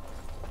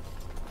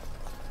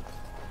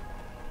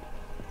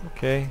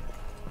 Okay.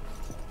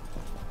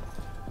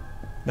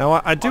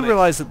 Now I do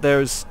realise that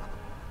there's...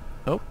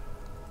 Oh.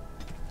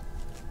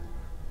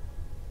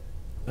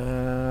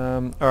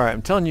 Alright,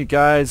 I'm telling you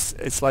guys,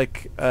 it's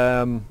like...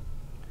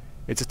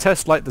 it's a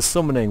test like the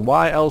summoning.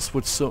 Why else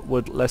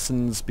would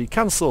lessons be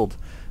cancelled?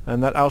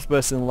 And that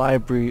outburst in the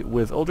library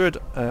with Uldred,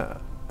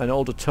 an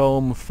older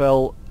tome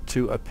fell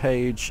to a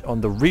page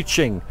on the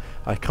reaching.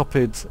 I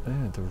copied...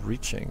 the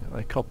reaching.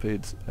 I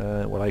copied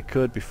what I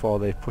could before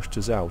they pushed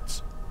us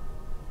out.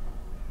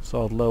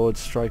 Sword lowered,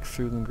 strike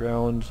through the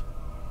ground.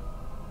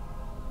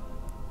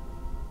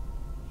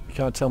 You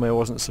can't tell me I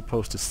wasn't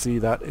supposed to see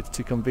that. It's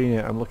too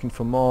convenient. I'm looking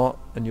for more,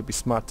 and you'll be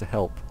smart to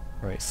help.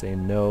 Right, say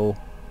no.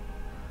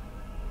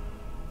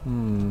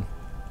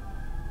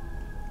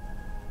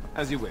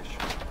 As you wish.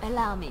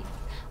 Allow me.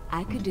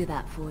 I could do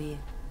that for you.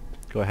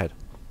 Go ahead.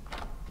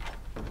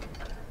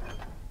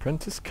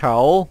 Apprentice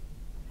Cowl.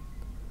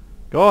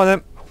 Go on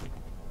then.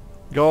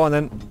 Go on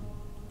then.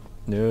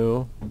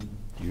 No.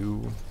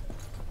 You.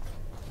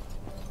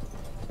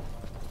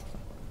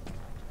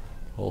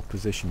 Hold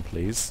position,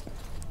 please.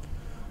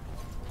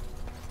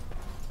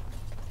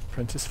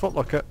 Apprentice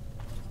Footlocker.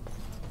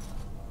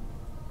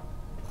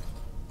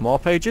 More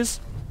pages?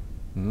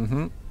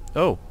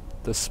 Oh.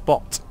 the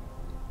spot.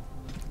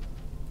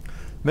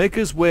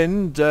 Maker's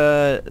Wind,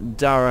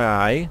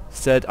 Darai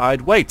said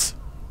I'd wait.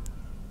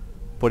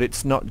 But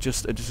it's not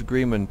just a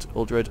disagreement.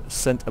 Uldred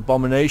sent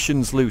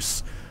abominations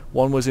loose.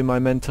 One was in my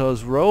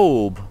mentor's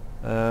robe.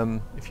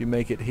 If you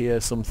make it here,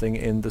 something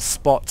in the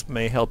spot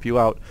may help you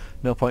out.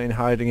 No point in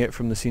hiding it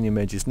from the senior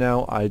mages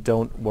now. I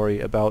don't worry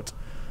about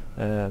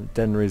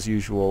Denry's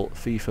usual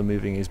fee for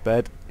moving his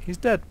bed. He's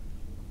dead.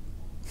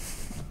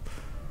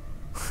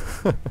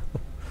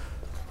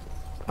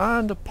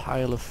 And a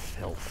pile of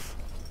filth.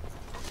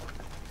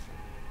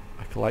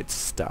 Acolyte's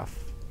staff.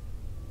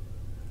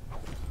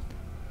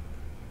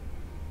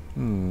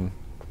 Not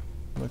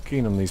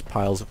keen on these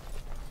piles of...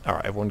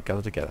 Alright, everyone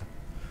gather together.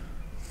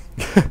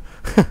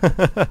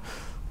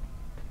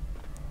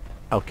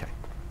 Okay.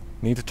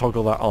 Need to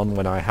toggle that on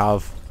when I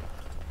have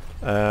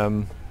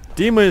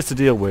demons to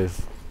deal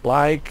with.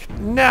 Like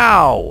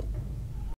now!